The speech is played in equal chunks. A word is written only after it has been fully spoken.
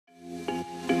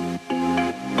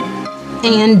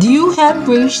And you have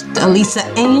reached Lisa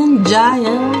and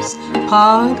Jael's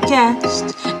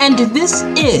podcast. And this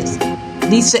is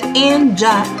Lisa and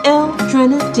Jael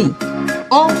Trinity,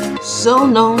 also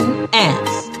known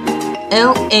as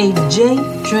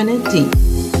LAJ Trinity.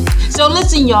 So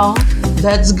listen, y'all,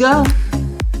 let's go.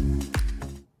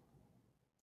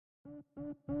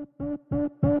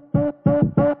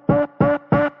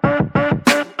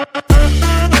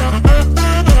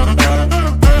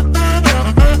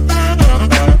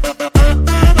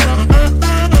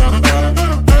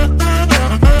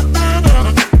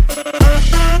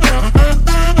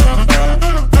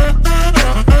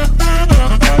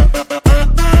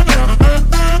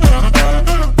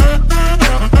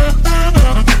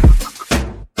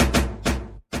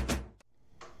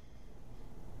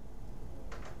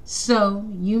 So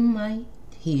you might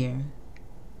hear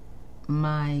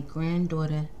my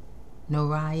granddaughter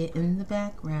Noraya in the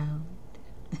background.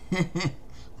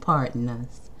 Pardon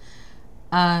us.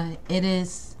 It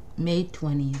is May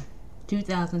 20th,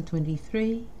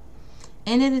 2023,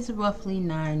 and it is roughly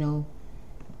 5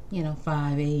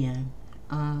 a.m.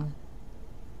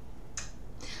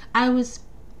 I was,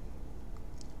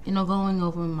 going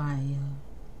over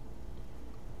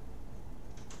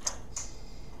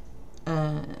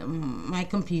my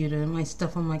computer, my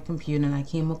stuff on my computer, and I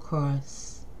came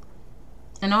across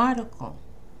an article.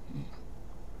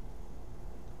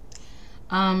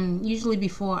 Usually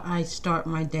before I start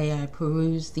my day, I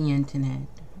peruse the internet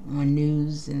on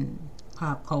news and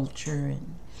pop culture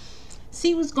and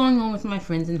see what's going on with my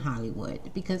friends in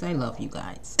Hollywood, because I love you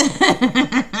guys.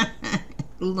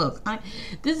 Look,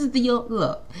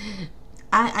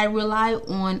 I rely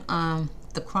on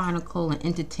the Chronicle and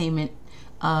Entertainment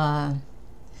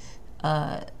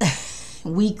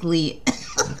weekly.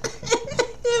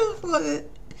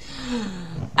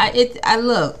 I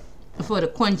look for the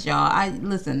quench, y'all.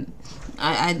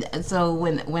 So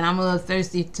when I'm a little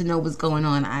thirsty to know what's going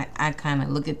on, I kind of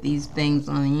look at these things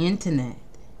on the internet,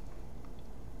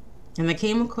 and I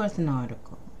came across an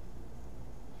article,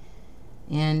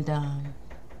 and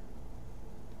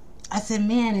I said,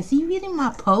 man, is he reading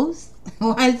my post?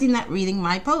 Why is he not reading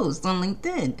my post on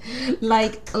LinkedIn?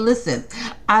 Like, listen,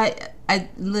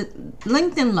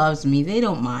 LinkedIn loves me. They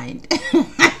don't mind.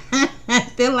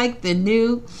 They're like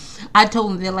I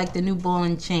told them they're like the new ball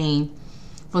and chain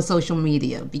for social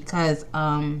media, because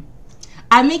I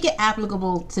make it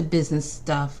applicable to business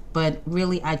stuff, but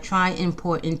really I try and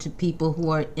import into people who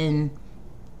are in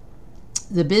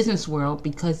the business world,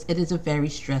 because it is a very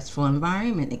stressful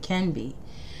environment. It can be.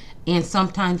 And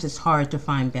sometimes it's hard to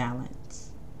find balance.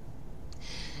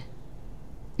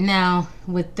 Now,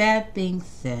 with that being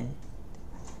said,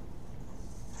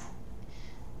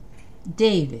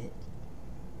 David,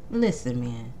 listen,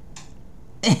 man,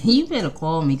 you better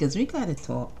call me, because we gotta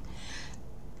talk.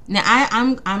 Now,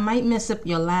 I might mess up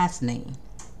your last name.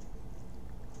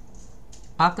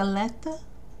 Archuleta?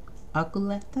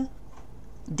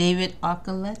 David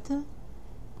Archuleta?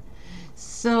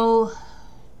 So,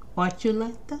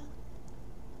 Archuleta?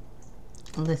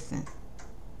 Listen.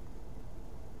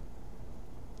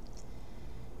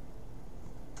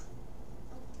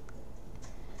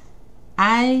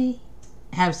 I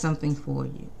have something for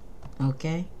you,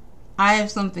 okay? I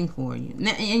have something for you.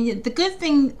 Now, and the good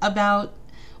thing about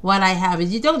what I have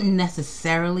is you don't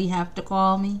necessarily have to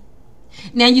call me.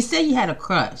 Now, you said you had a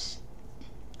crush,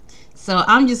 so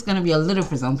I'm just going to be a little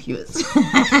presumptuous.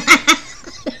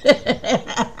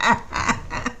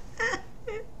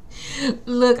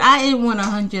 Look, I ate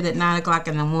 100 at 9 o'clock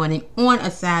in the morning on a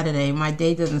Saturday. My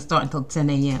day doesn't start until 10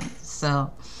 a.m.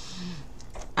 So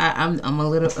I'm a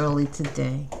little early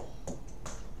today.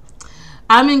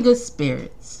 I'm in good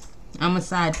spirits. I'm a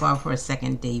sidebar for a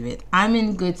second, David. I'm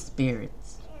in good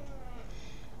spirits.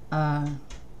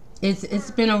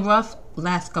 It's been a rough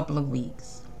last couple of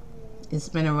weeks.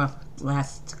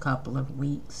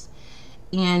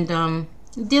 And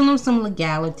dealing with some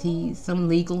legalities, some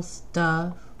legal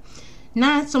stuff.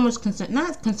 Not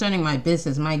concerning my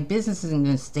business. My business isn't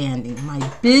good standing.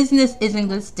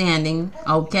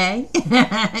 Okay?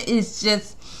 It's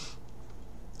just,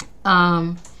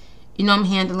 I'm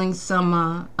handling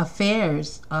some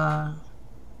affairs, and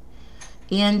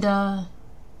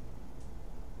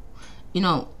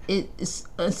it's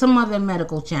some other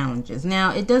medical challenges.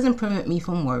 Now, it doesn't prevent me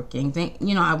from working.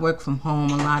 I work from home.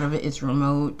 A lot of it is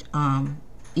remote,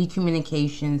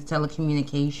 e-communications,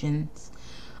 telecommunications.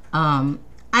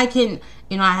 I can,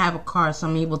 I have a car, so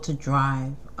I'm able to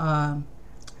drive. I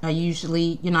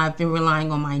usually, I've been relying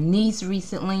on my niece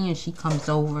recently, and she comes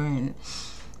over and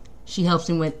she helps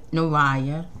me with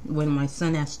Noraya when my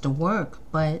son has to work.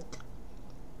 But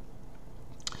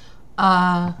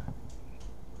Uh,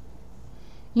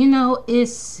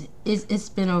 it's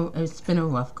been a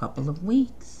rough couple of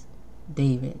weeks,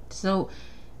 David. So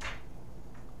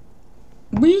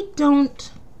we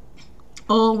don't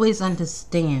always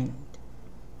understand.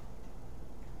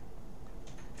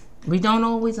 We don't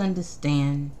always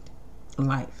understand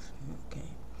life. Okay.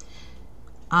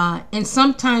 And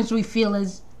sometimes we feel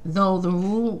as though the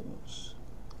rules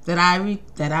that I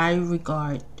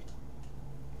regard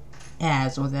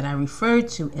as, or that I refer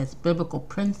to as biblical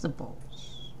principles,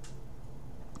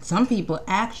 some people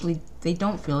actually, they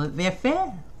don't feel that they're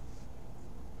fair.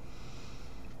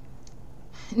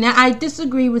 Now, I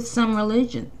disagree with some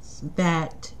religions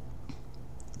that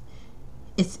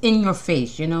it's in your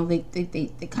face.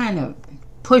 They kind of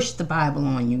push the Bible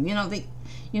on you.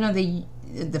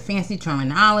 The fancy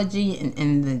terminology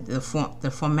and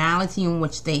the formality in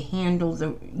which they handle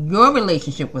your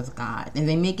relationship with God, and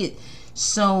they make it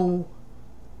so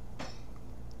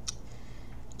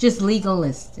just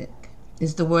legalistic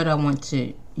is the word I want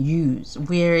to use,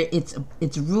 where it's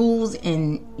rules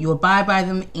and you abide by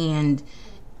them, and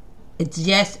it's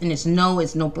yes and it's no,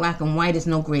 it's no black and white, it's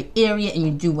no gray area, and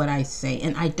you do what I say.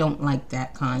 And I don't like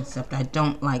that concept. I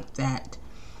don't like that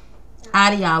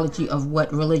ideology of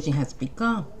what religion has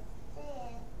become.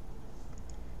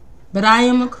 But I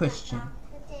am a Christian,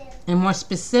 and more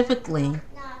specifically,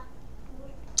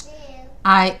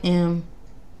 I am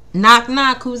knock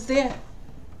knock, who's there?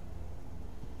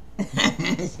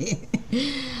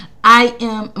 I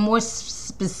am more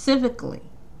specifically,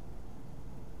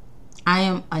 I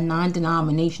am a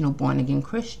non-denominational born-again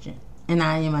Christian. And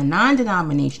I am a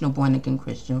non-denominational born-again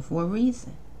Christian for a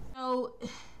reason. So,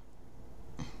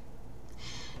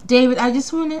 David, I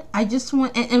just want,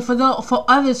 and for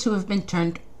others who have been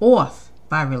turned off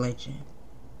by religion.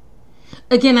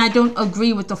 Again, I don't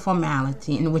agree with the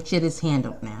formality in which it is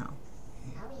handled now.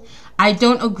 I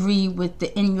don't agree with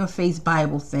the in-your-face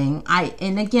Bible thing. I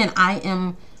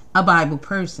am a Bible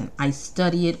person. I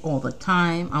study it all the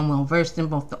time. I'm well versed in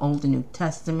both the Old and New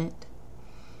Testament.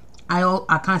 I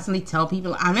constantly tell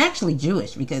people I'm actually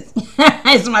Jewish because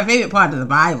it's my favorite part of the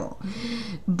Bible.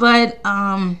 But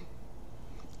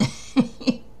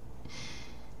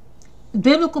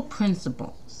biblical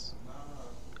principles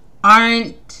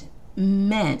aren't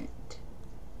meant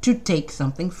to take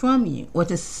something from you or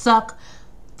to suck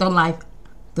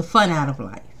the fun out of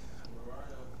life.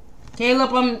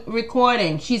 Caleb, I'm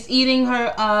recording. She's eating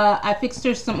her, I fixed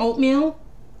her some oatmeal.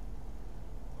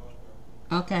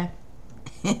 Okay.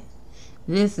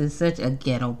 This is such a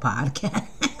ghetto podcast.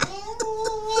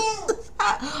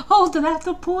 Hold on, I have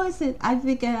to pause it.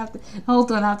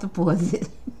 Hold on, I have to pause it.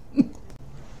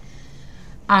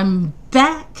 I'm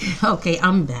back. Okay,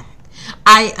 I'm back.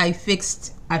 I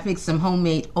fixed some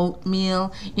homemade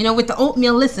oatmeal. With the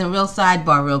oatmeal, listen, real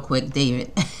sidebar real quick,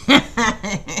 David.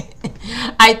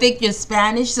 I think you're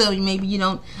Spanish, so maybe you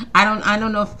don't, I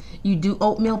don't know if you do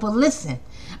oatmeal, but listen,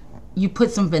 you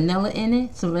put some vanilla in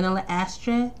it, some vanilla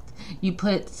extract. You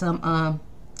put some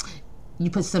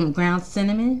ground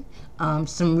cinnamon,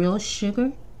 some real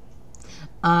sugar.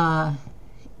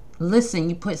 Listen,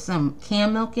 you put some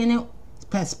canned milk in it,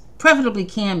 preferably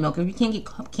canned milk. If you can't get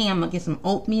canned milk, get some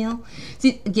oatmeal.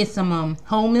 Get some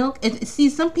whole milk.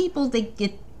 Some people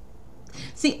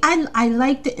I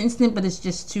like the instant, but it's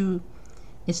just too.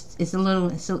 It's a little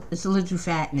too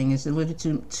fattening. It's a little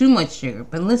too much sugar.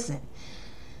 But listen,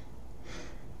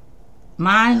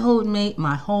 my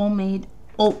homemade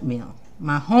oatmeal.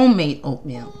 My homemade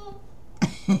oatmeal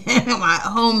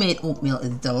is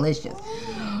delicious.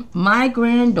 My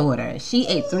granddaughter, she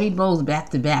ate 3 bowls back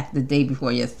to back the day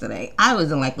before yesterday. I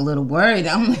was like a little worried.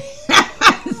 I'm like,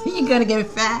 you're gonna get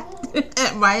fat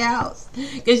at my house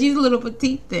because she's a little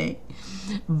petite thing.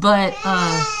 But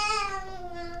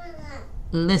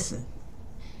listen,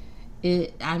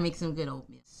 I make some good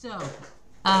oatmeal. So,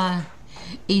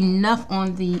 enough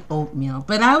on the oatmeal.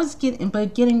 But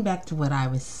getting back to what I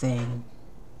was saying.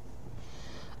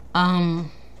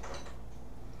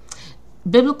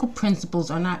 Biblical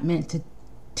principles are not meant to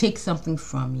take something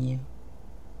from you.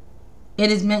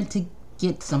 It is meant to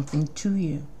get something to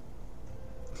you.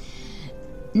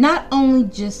 Not only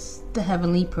just the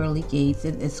heavenly pearly gates,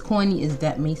 as corny as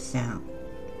that may sound,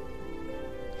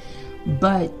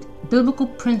 but biblical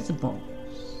principles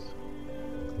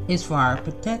is for our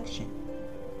protection.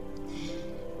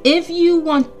 If you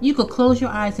want, you could close your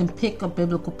eyes and pick a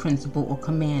biblical principle or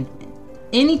commandment.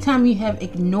 Anytime you have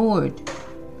ignored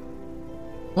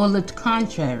or lived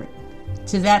contrary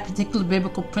to that particular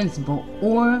biblical principle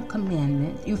or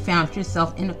commandment, you found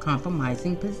yourself in a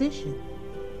compromising position.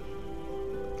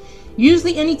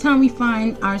 Usually, anytime we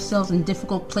find ourselves in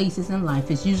difficult places in life,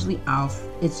 it's usually us.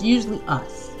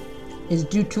 It's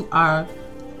due to our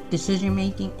decision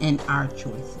making and our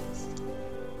choices.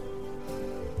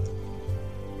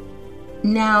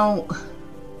 Now,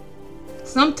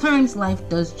 sometimes life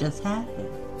does just happen.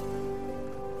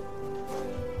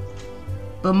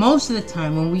 But most of the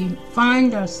time, when we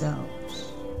find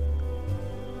ourselves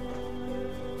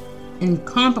in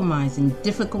compromising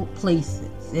difficult places,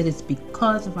 it is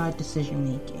because of our decision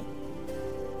making.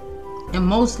 And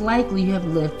most likely you have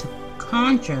lived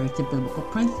contrary to biblical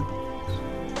principles.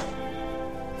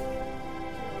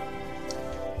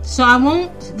 So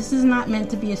this is not meant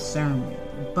to be a sermon,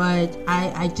 but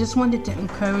I just wanted to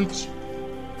encourage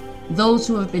those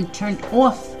who have been turned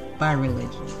off by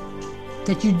religion,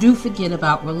 that you do forget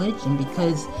about religion,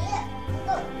 because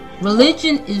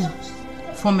religion is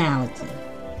formality.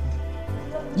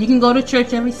 You can go to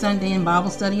church every Sunday and Bible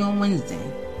study on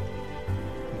Wednesday.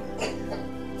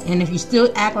 And if you still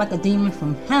act like a demon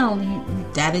from hell,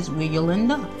 that is where you'll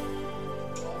end up.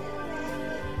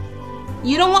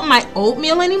 You don't want my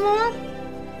oatmeal anymore?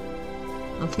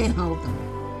 Okay, hold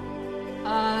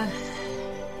on.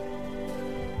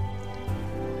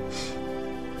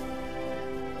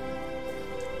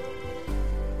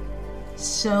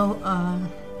 So,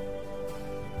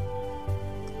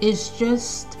 it's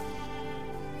just,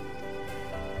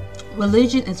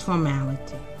 religion is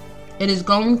formality. It is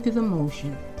going through the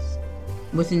motions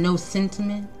with no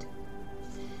sentiment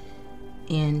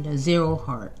and zero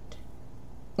heart.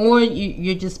 Or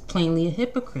you're just plainly a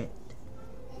hypocrite.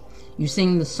 You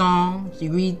sing the songs,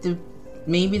 you read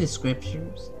maybe the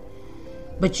scriptures,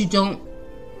 but you don't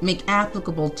make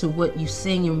applicable to what you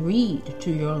sing and read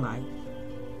to your life.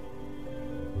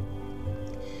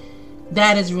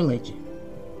 That is religion.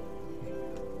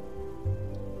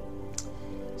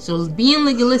 So being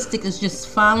legalistic is just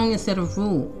following a set of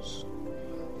rules.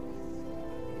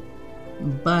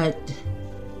 But,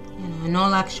 in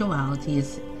all actuality,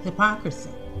 it's hypocrisy.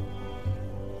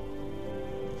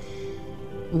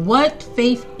 What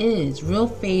faith is, real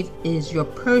faith is your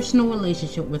personal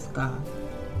relationship with God,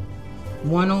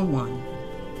 one-on-one.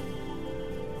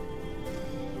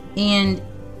 And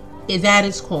that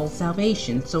is called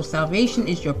salvation. So salvation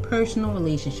is your personal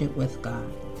relationship with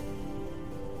God.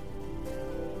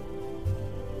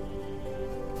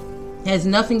 It has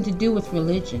nothing to do with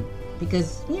religion,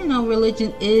 because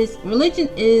religion is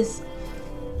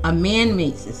a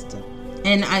man-made system.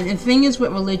 And the thing is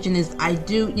with religion is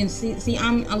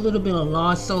I'm a little bit of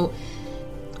lost. So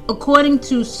according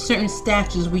to certain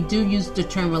statutes, we do use the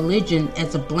term religion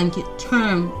as a blanket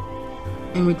term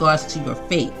in regards to your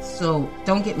faith. So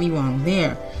don't get me wrong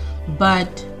there.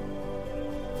 But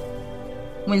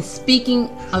when speaking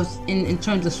of in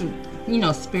terms of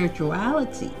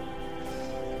spirituality,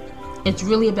 it's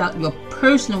really about your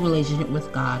personal relationship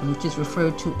with God, which is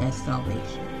referred to as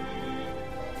salvation.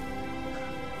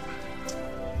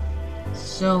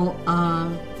 So,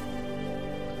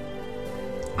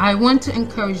 I want to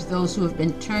encourage those who have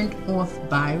been turned off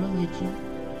by religion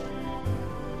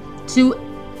to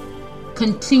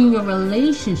continue your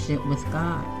relationship with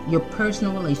God, your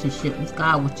personal relationship with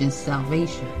God, which is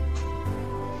salvation.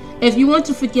 If you want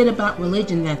to forget about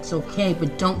religion, that's okay,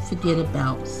 but don't forget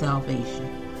about salvation,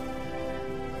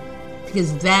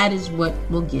 because that is what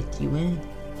will get you in.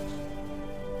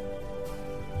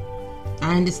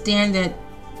 I understand that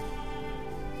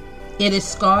it has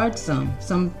scarred some.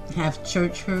 Some have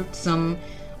church hurt. Some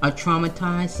are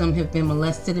traumatized. Some have been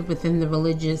molested within the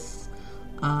religious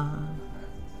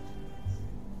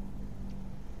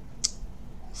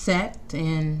sect.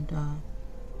 And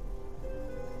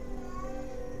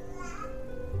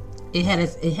it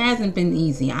hasn't been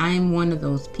easy. I am one of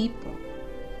those people.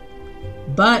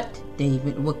 But,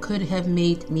 David, what could have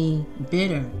made me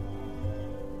bitter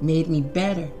made me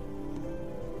better.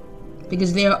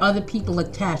 Because there are other people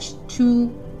attached to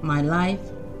my life,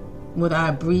 whether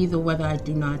I breathe or whether I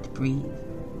do not breathe.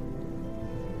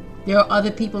 There are other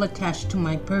people attached to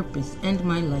my purpose and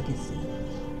my legacy.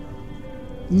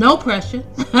 No pressure.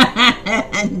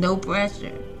 No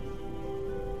pressure.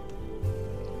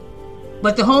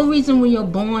 But the whole reason we are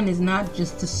born is not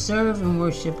just to serve and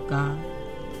worship God.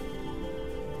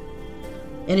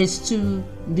 It is to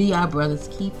be our brother's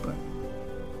keeper.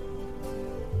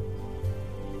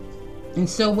 And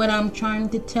so what I'm trying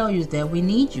to tell you is that we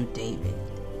need you, David.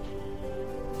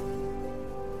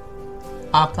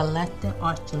 Archuleta.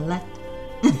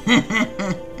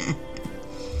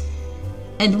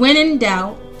 And when in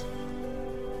doubt,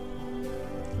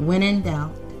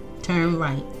 turn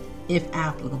right, if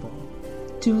applicable,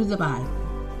 to the Bible.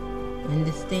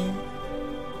 Understand?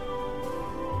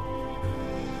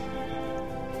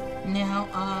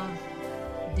 Now,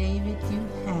 David, you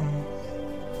have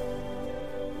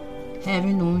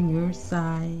heaven on your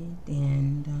side,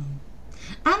 and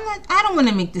I don't want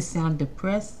to make this sound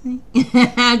depressing.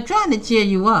 I'm trying to cheer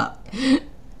you up,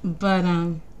 but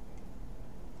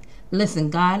listen,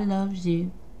 God loves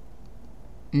you,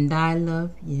 and I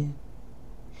love you.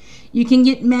 You can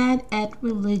get mad at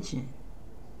religion,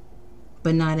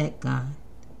 but not at God.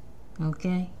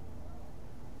 Okay?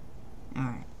 All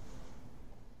right.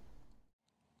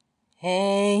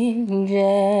 Angels,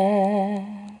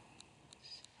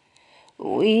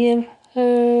 we have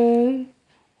heard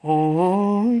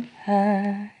on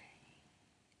high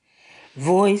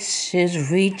voices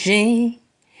reaching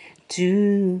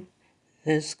to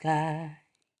the sky.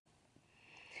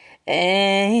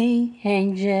 Angels,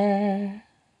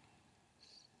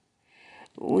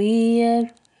 we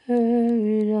have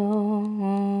heard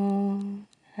on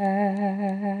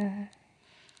high.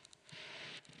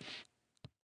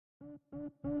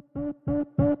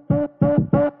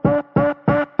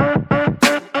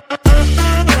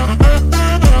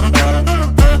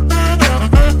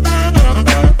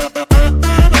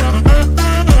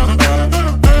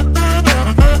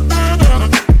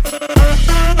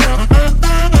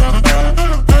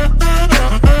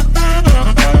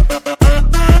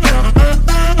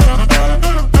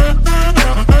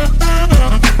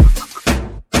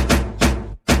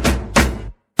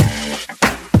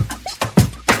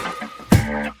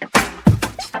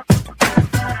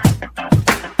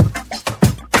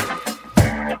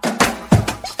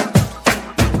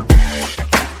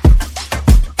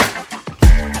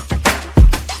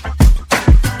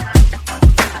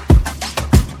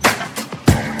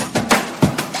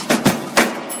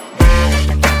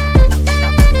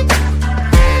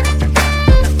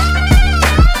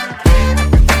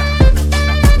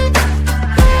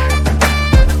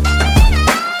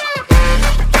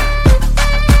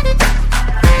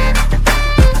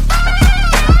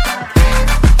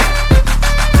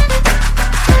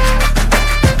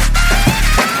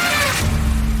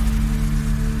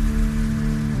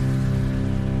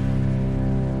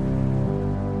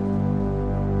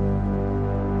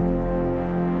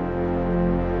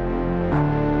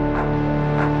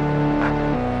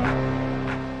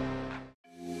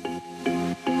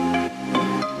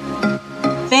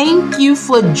 Thank you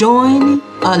for joining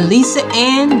Alisa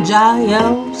and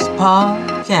Jael's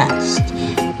podcast,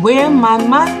 where my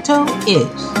motto is,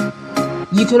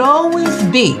 you could always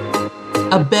be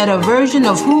a better version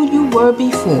of who you were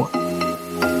before.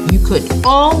 You could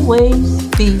always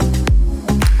be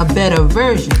a better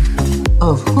version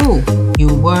of who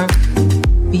you were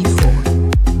before.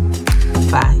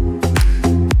 Bye.